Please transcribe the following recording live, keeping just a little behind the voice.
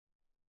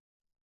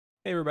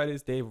Hey everybody,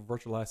 it's Dave of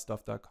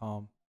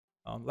virtualizedstuff.com.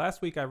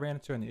 Last week I ran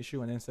into an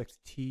issue in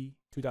NSX-T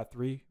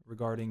 2.3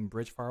 regarding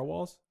bridge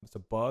firewalls. It's a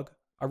bug.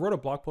 I wrote a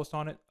blog post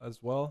on it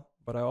as well,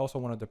 but I also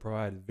wanted to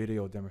provide a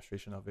video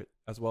demonstration of it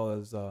as well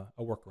as a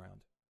workaround.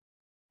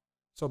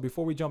 So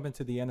before we jump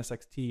into the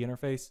NSX-T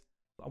interface,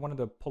 I wanted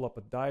to pull up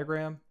a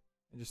diagram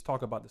and just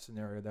talk about the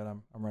scenario that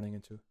I'm running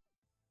into.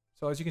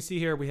 So as you can see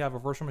here, we have a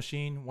virtual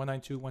machine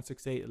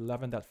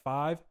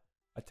 192.168.11.5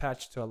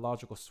 attached to a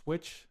logical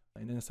switch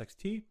in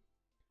NSX-T.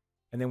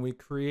 And then we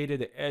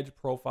created an edge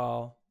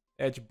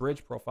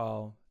bridge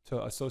profile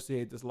to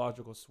associate this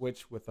logical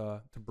switch with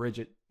to bridge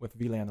it with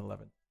VLAN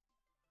 11.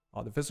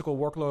 The physical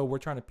workload we're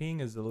trying to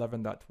ping is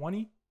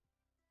 11.20,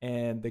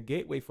 and the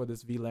gateway for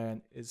this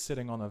VLAN is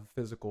sitting on a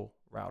physical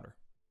router.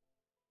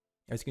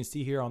 As you can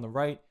see here on the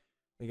right,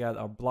 we got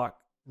our block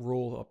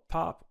rule up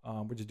top.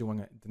 We're just doing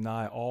a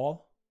deny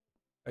all.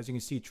 As you can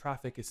see,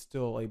 traffic is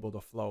still able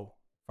to flow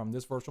from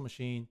this virtual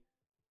machine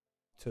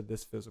to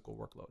this physical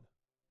workload.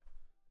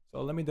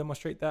 So let me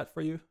demonstrate that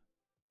for you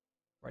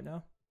right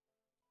now.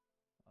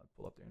 I'll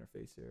pull up the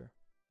interface here.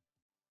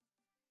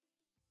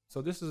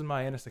 So this is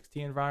my NSX-T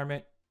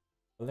environment.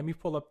 Let me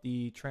pull up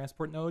the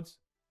transport nodes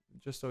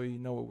just so you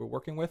know what we're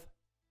working with.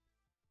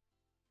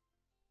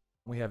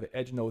 We have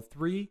edge node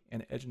 3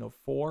 and edge node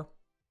 4,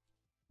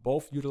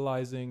 both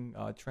utilizing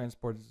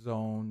transport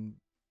zone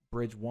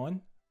bridge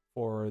 1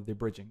 for the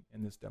bridging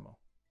in this demo.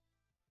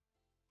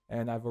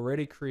 And I've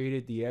already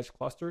created the edge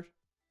cluster,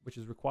 which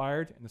is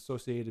required, and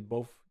associated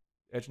both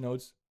edge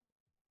nodes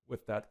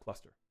with that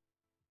cluster.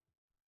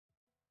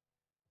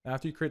 Now,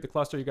 after you create the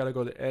cluster, you got to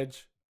go to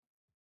edge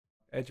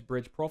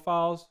bridge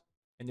profiles,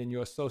 and then you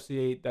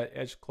associate that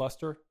edge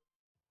cluster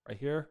right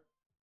here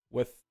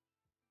with,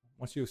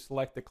 once you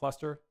select the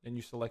cluster, then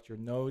you select your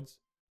nodes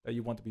that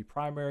you want to be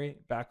primary,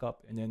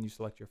 backup, and then you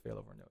select your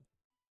failover node.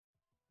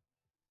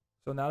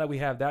 So now that we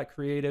have that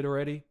created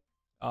already,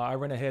 I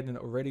went ahead and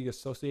already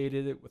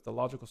associated it with the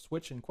logical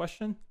switch in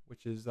question,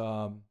 which is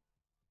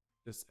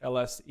this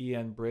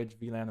LSEN bridge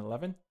VLAN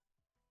 11.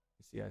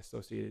 You see I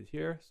associated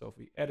here. So if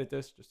we edit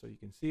this just so you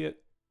can see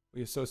it,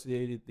 we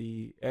associated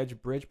the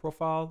edge bridge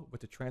profile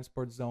with the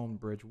transport zone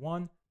bridge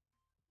 1,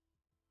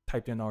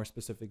 typed in our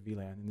specific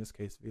VLAN, in this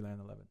case VLAN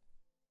 11.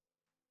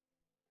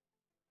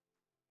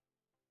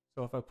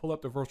 So if I pull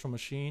up the virtual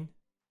machine,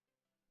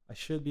 I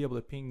should be able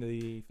to ping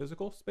the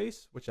physical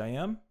space, which I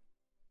am.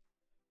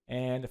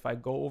 And if I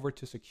go over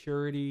to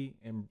security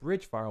and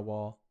bridge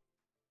firewall,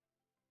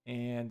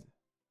 and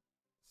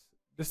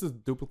this is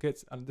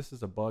duplicates, this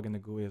is a bug in the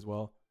GUI as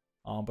well.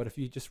 But if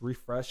you just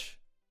refresh,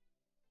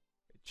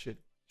 it should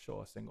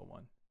show a single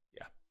one.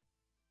 Yeah.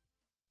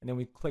 And then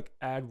we click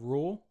add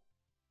rule,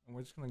 and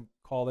we're just going to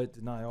call it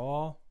deny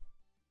all.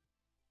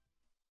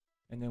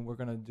 And then we're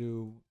going to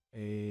do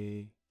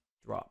a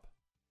drop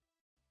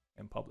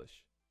and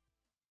publish.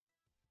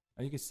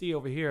 Now you can see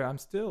over here, I'm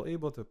still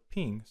able to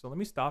ping. So let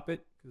me stop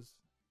it because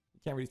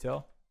you can't really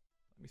tell.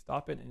 Let me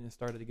stop it and then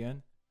start it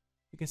again.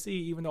 You can see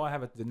even though I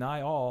have a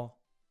deny all,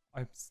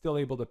 I'm still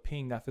able to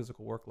ping that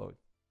physical workload.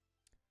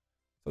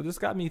 So this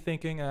got me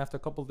thinking, and after a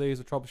couple of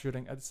days of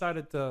troubleshooting, I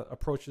decided to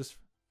approach this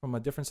from a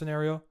different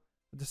scenario.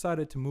 I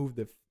decided to move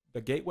the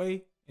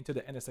gateway into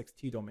the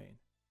NSX-T domain.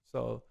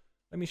 So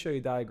let me show you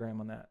a diagram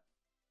on that.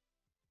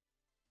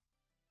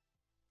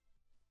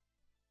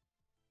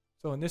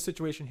 So in this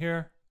situation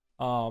here,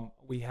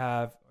 we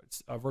have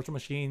a virtual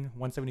machine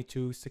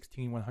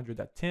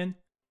 172.16.100.10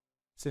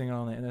 sitting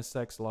on the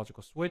NSX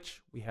logical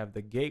switch. We have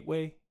the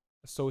gateway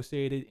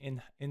associated in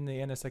the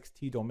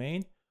NSX-T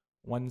domain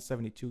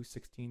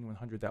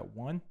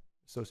 172.16.100.1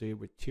 associated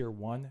with tier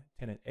 1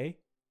 tenant A.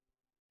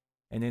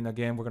 And then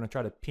again, we're going to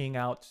try to ping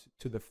out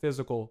to the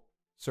physical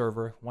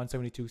server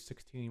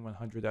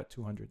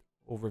 172.16.100.200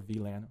 over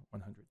VLAN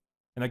 100.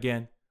 And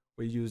again,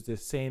 we use the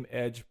same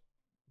edge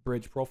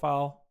bridge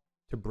profile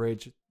to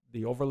bridge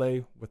the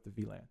overlay with the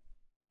VLAN.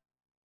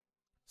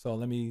 So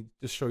let me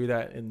just show you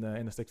that in the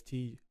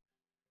NSX-T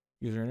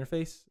user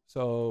interface.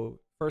 So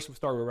first we'll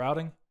start with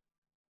routing.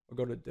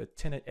 We'll go to the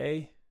tenant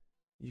A.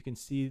 You can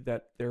see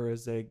that there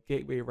is a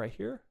gateway right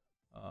here,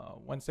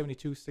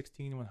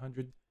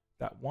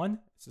 172.16.100.1.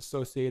 It's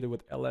associated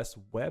with LS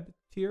web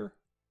tier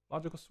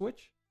logical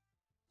switch.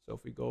 So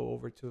if we go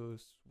over to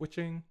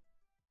switching,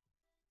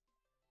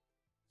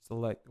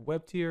 select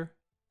web tier,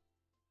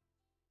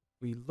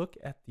 we look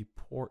at the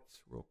ports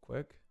real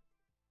quick.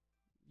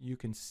 You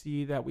can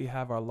see that we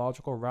have our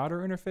logical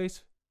router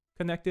interface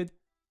connected.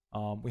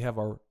 We have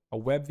a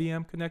web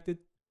VM connected,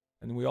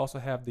 and we also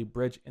have the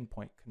bridge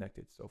endpoint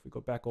connected. So if we go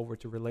back over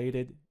to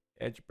related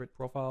edge bridge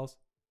profiles,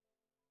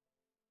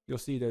 you'll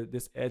see that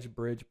this edge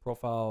bridge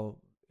profile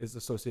is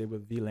associated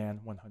with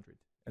VLAN 100.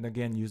 And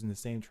again, using the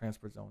same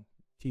transport zone,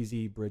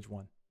 TZ bridge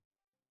 1.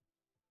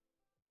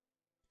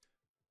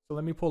 So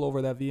let me pull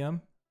over that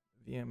VM.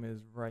 VM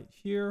is right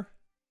here.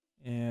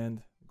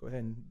 And go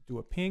ahead and do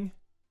a ping.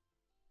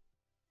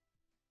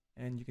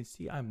 And you can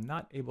see I'm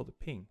not able to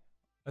ping.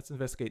 Let's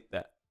investigate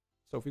that.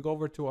 So if we go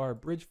over to our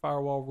bridge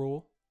firewall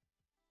rule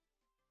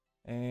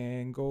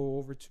and go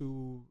over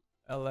to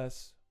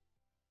LS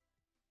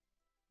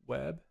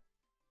web,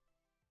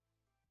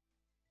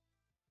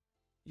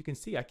 you can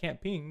see I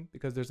can't ping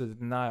because there's a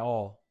deny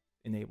all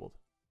enabled.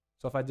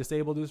 So if I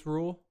disable this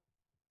rule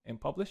and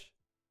publish,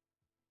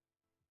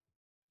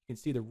 you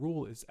can see the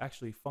rule is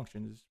actually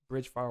functioning. This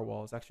bridge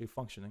firewall is actually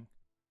functioning.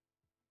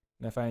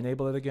 And if I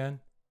enable it again,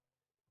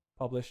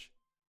 publish,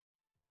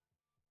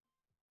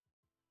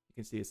 you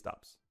can see it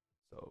stops.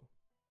 So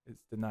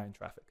it's denying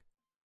traffic.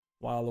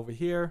 While over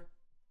here,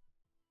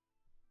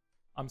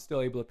 I'm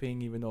still able to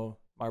ping even though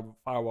my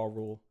firewall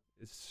rule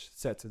is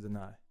set to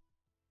deny.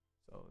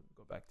 So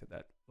go back to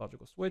that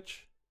logical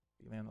switch,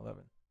 VLAN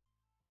 11.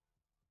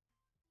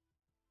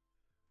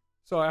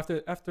 So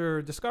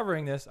after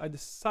discovering this, I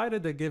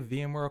decided to give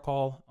VMware a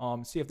call,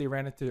 see if they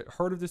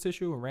heard of this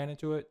issue and ran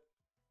into it.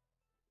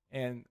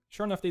 And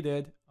sure enough, they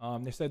did.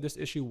 They said this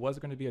issue was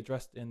going to be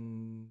addressed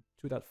in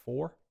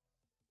 2.4,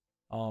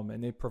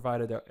 and they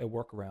provided a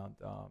workaround.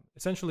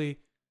 Essentially,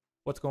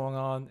 what's going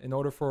on, in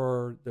order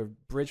for the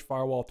bridge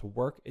firewall to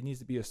work, it needs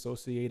to be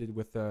associated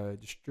with a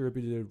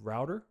distributed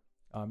router.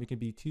 It can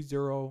be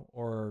T0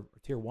 or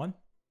tier 1.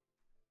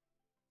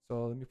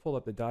 So let me pull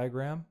up the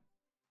diagram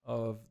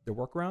of the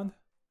workaround.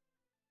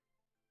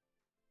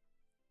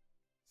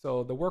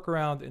 So the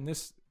workaround in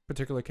this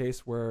particular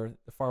case where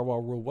the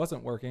firewall rule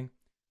wasn't working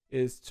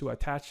is to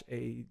attach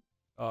a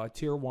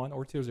tier 1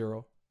 or tier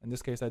 0. In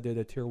this case, I did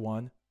a tier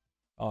 1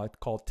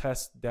 called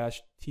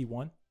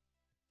test-T1.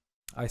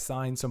 I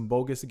assigned some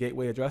bogus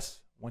gateway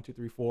address,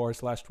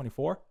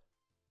 1234/24,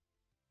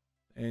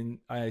 and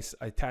I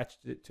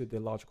attached it to the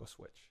logical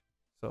switch.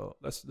 So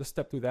let's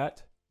step through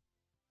that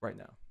right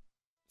now.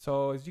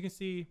 So as you can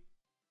see,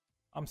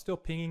 I'm still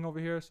pinging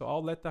over here, so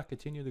I'll let that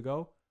continue to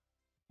go,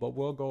 but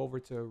we'll go over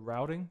to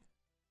routing.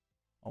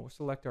 We'll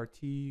select our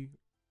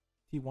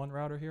T1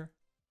 router here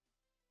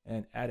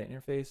and add an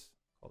interface,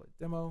 call it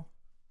demo.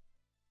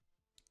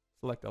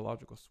 Select a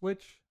logical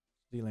switch,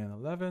 VLAN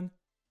 11,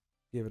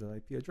 give it an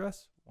IP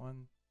address,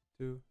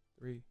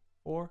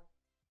 1234/24.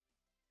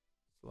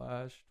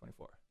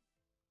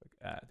 Click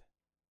add.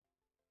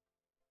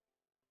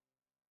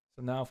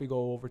 So now if we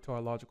go over to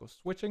our logical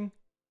switching,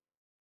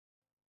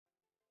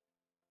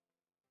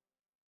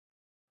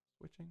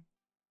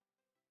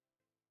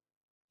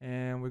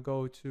 and we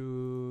go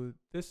to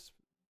this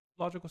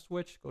logical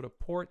switch, go to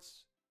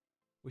ports,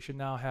 we should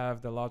now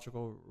have the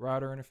logical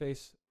router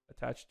interface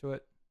attached to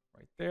it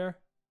right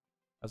there,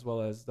 as well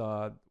as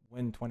the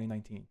Win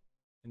 2019.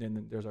 And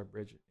then there's our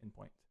bridge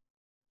endpoint.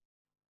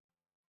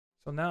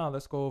 So now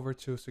let's go over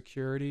to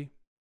security,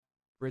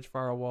 bridge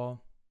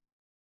firewall,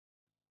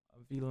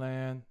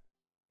 VLAN.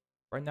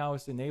 Right now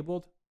it's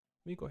enabled.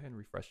 Let me go ahead and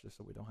refresh this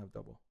so we don't have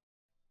double.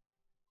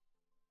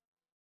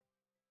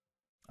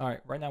 All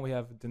right, right now we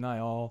have deny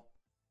all.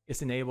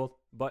 It's enabled,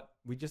 but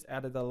we just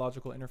added the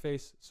logical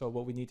interface. So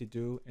what we need to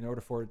do in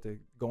order for it to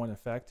go in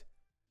effect,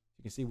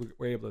 you can see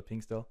we're able to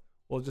ping still.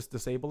 We'll just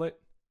disable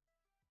it,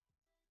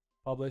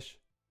 publish,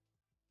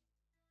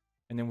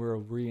 and then we'll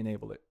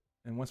re-enable it.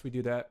 And once we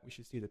do that, we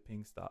should see the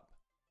ping stop.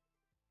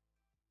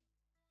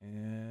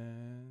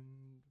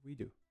 And we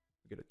do.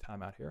 We get a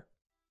timeout here.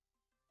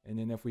 And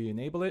then if we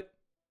enable it,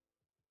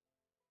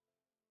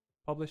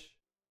 publish,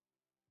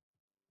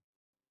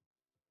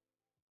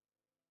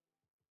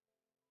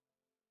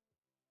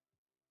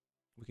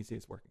 we can see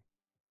it's working.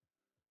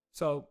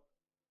 So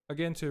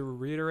again, to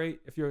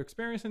reiterate, if you're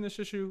experiencing this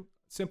issue,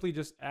 simply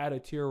just add a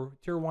tier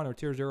 1 or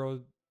tier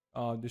 0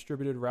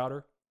 distributed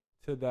router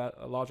to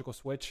that logical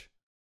switch,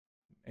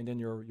 and then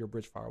your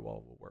bridge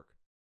firewall will work.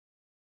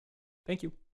 Thank you.